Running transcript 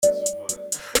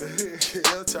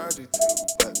They'll charge you too,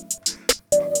 but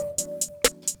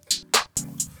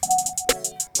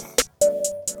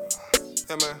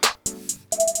yeah, man.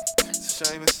 It's a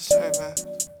shame, man.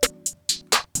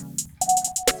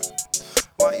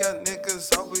 Why y'all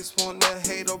niggas always wanna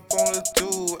hate up on the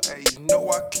dude? Ayy, you know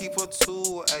I keep a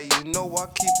tool, ayy, you know I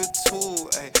keep it too,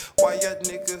 ayy. Why y'all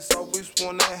niggas always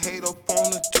wanna hate up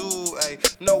on the dude? Ayy,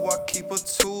 know I keep a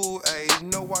tool, ayy,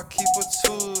 know I keep a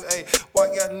tool, ayy. Why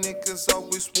y'all niggas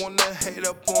always wanna hate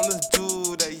up on the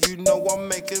dude? Ayy, you know I'm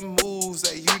making moves,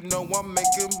 ayy, you know I'm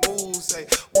making moves, ayy.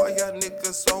 Why y'all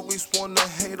niggas always wanna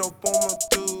hate up on my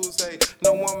dudes? Ayy,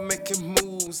 know I'm making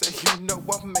moves, ayy, you know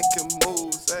I'm making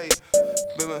moves, ayy.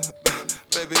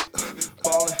 Baby,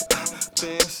 ballin',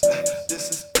 Benz. This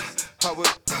is how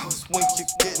it goes when you're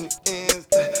getting in.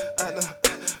 I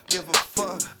don't give a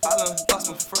fuck, I done lost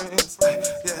my friends.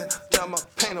 Yeah, got my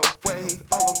pain away,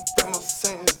 all of my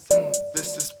sins.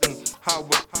 This is how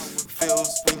it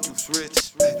feels when you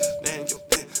rich. Then your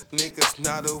niggas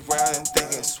not around and they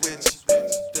can switch.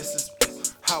 This is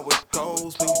how it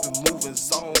goes when you been moving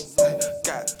zones.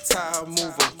 Got tired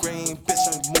moving green, bitch,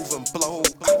 I'm moving blow.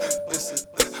 This is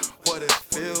what it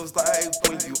feels like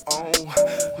when you own.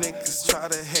 Niggas try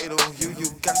to hate on you, you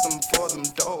got some for them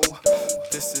dough.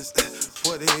 This is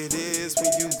what it is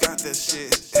when you got that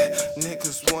shit.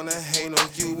 Niggas wanna hate on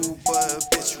you, but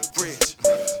bitch, you rich.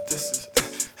 This is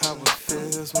how it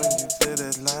feels when you live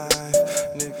that life.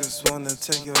 Niggas wanna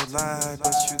take your life,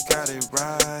 but you got it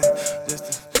right.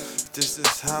 This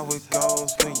is how it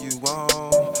goes when you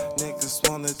own. Niggas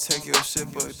wanna take your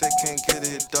shit, but they can't get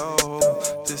it though.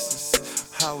 This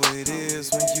is how it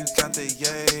is when you got the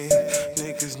yay.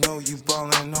 Niggas know you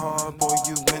ballin' hard, boy,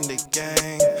 you in the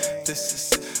game. This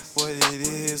is what it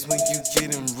is when you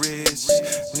getting rich.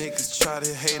 Niggas try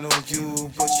to hate on you,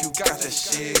 but you got that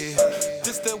shit.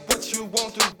 This that what you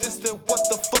want to, this that what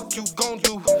the fuck you gon'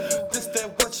 do. This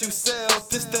that what you sell,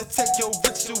 this that take your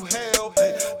rich to hell.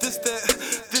 This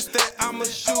that I'm a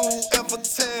shoe ever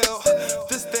tell.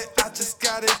 This that I just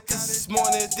got it this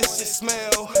morning, this shit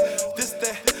smell. This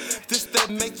that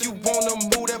make you wanna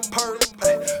move that purse.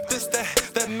 This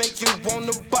that make you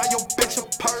wanna buy your bitch a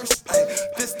purse.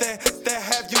 This that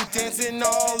have you dancing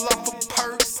all off a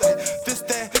purse. This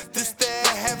that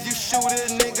have you shoot a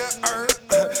nigga earth.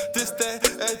 This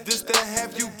that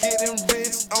have you getting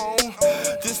rich on.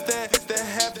 This that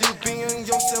have you being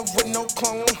yourself with no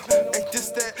clone.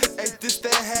 This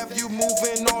that have you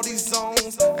moving all these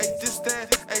zones. This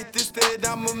that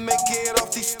I'ma make it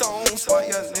off these stones. Why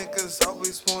y'all niggas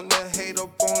always wanna hate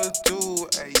up on the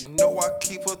dude? Ayy, you know I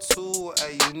keep a tool,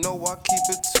 ayy, you know I keep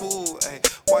it too, ayy.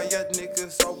 Why y'all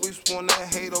niggas always wanna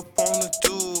hate up on the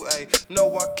dude? Ayy,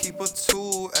 know I keep a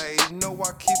tool, ayy, know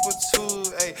I keep a tool,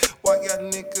 ayy. Why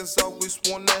y'all niggas always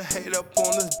wanna hate up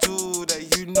on the dude?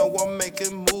 Ayy, you know I'm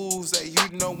making moves, ayy,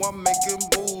 you know I'm making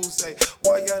moves, ayy.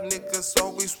 Why y'all niggas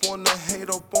always wanna hate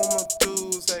up on my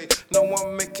dudes? Ayy, know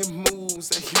I'm making moves,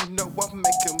 ayy, you know I'm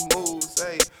making moves,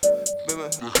 ayy.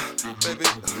 Baby,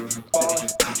 ballin',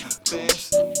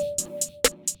 Benz.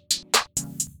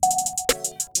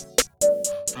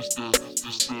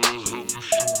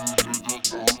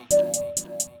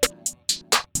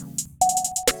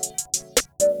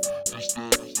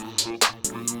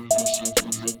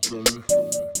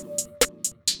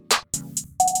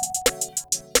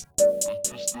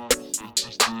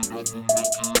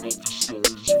 I'ma make it off these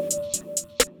songs.